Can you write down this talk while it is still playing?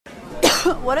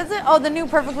What is it? Oh, the new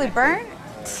Perfectly Burnt?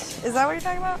 Is that what you're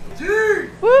talking about? Dude!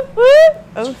 Woo, woo.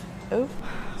 Oh, oh.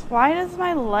 Why does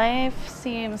my life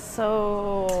seem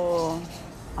so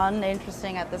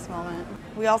uninteresting at this moment?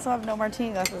 We also have no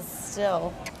martini glasses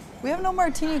still. We have no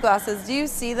martini glasses. Do you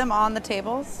see them on the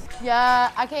tables?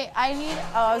 Yeah, okay, I need,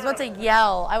 oh, I was about to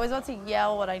yell. I was about to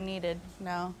yell what I needed.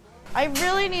 No. I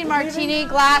really need martini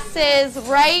glasses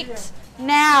right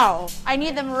now. I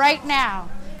need them right now.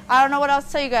 I don't know what else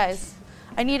to tell you guys.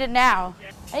 I need it now.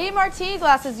 I need martini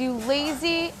glasses, you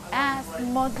lazy ass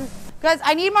mother. Guys,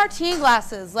 I need martini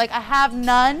glasses. Like, I have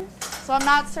none, so I'm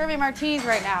not serving martinis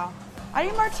right now. I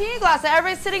need martini glasses.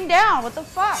 Everybody's sitting down. What the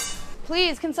fuck?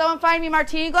 Please, can someone find me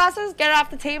martini glasses? Get it off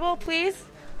the table, please.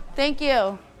 Thank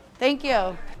you. Thank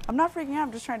you. I'm not freaking out.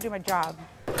 I'm just trying to do my job.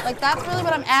 Like, that's really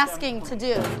what I'm asking to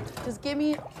do. Just give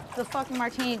me the fucking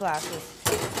martini glasses.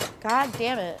 God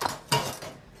damn it.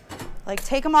 Like,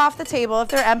 take them off the table if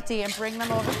they're empty and bring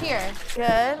them over here.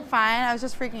 Good, fine. I was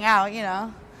just freaking out, you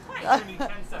know.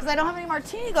 Because I don't have any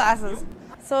martini glasses.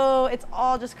 So it's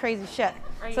all just crazy shit.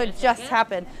 So it just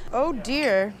happened. Oh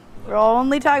dear. We're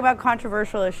only talking about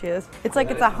controversial issues. It's like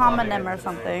it's a homonym or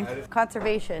something.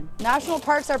 Conservation. National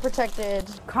parks are protected,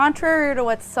 contrary to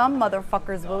what some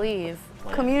motherfuckers believe.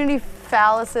 Community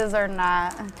phalluses are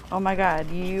not. Oh my God,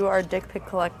 you are a dick pic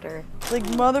collector. Like,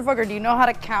 motherfucker, do you know how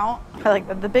to count? I like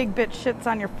that. The big bitch shits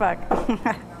on your fuck.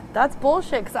 That's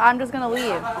bullshit, because I'm just gonna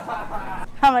leave.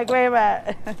 I'm like, wait a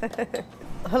minute.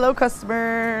 Hello,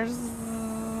 customers.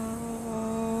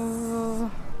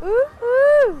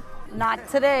 Ooh. Not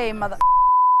today, mother.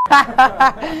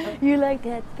 You like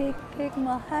that big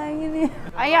mahogany?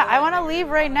 Yeah, I want to leave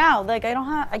right now. Like,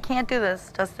 I can't do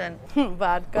this, Justin.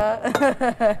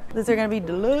 Vodka. These are gonna be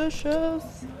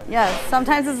delicious. Yeah,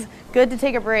 sometimes it's good to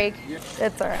take a break.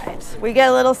 It's all right. We get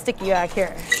a little sticky back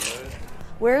here.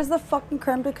 Where's the fucking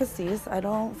creme de cassis? I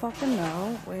don't fucking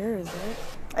know. Where is it?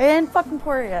 I didn't fucking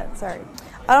pour it yet. Sorry.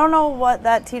 I don't know what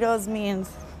that Tito's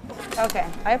means. Okay,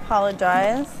 I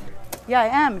apologize. Yeah, I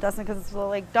am, Dustin, because it's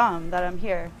like dumb that I'm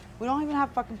here. We don't even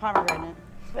have fucking pomegranate.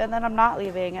 And then I'm not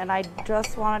leaving, and I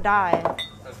just want to die.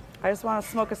 I just want to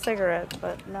smoke a cigarette,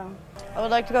 but no. I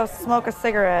would like to go smoke a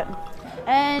cigarette.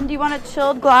 And do you want a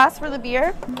chilled glass for the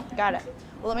beer? Got it.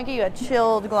 Well, let me get you a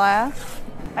chilled glass.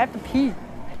 I have to pee.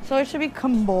 So it should be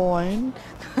combined.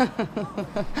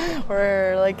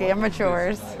 We're like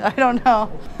amateurs. I don't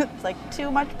know. It's like too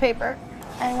much paper.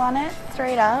 I want it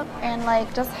straight up and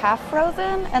like just half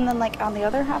frozen, and then like on the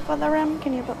other half of the rim,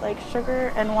 can you put like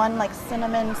sugar and one like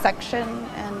cinnamon section?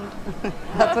 And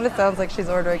that's what it sounds like she's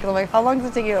ordering. Cause I'm like, how long does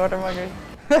it take you to order one?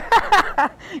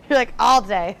 You're like, all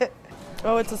day.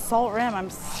 Oh, it's a salt rim.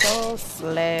 I'm so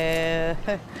slow.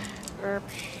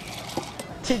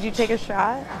 Did you take a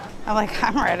shot? I'm like,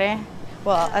 I'm ready.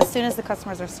 Well, as soon as the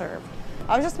customers are served.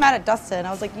 I was just mad at Dustin.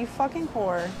 I was like, you fucking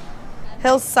whore.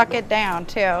 He'll suck it down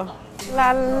too.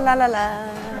 La la la la.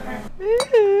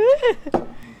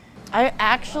 I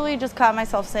actually just caught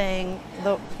myself saying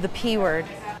the P word.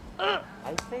 I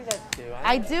say that too.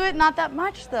 I do it not that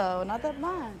much though, not that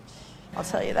much. I'll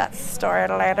tell you that story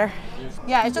later.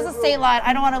 Yeah, it's just a state line.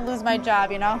 I don't want to lose my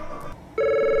job, you know?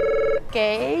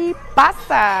 Que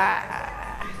pasa?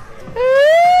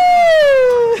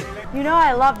 You know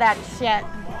I love that shit.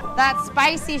 That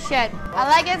spicy shit. I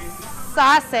like it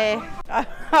saucy. I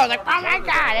was like, oh my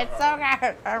God, it's so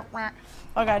good.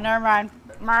 Okay, never mind.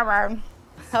 My bad.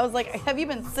 I was like, have you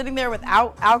been sitting there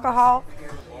without alcohol?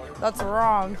 That's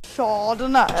wrong.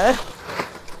 Chardonnay.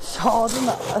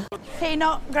 Chardonnay. Hey,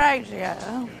 no, Gracia.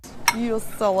 You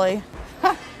silly.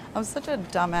 I'm such a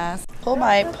dumbass. Pull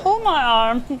my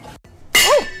arm. Ooh.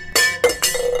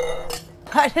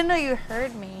 I didn't know you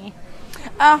heard me.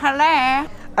 Oh, hello.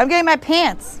 I'm getting my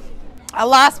pants. I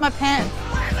lost my pants.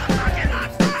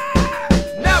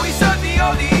 Now we serve the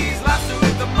only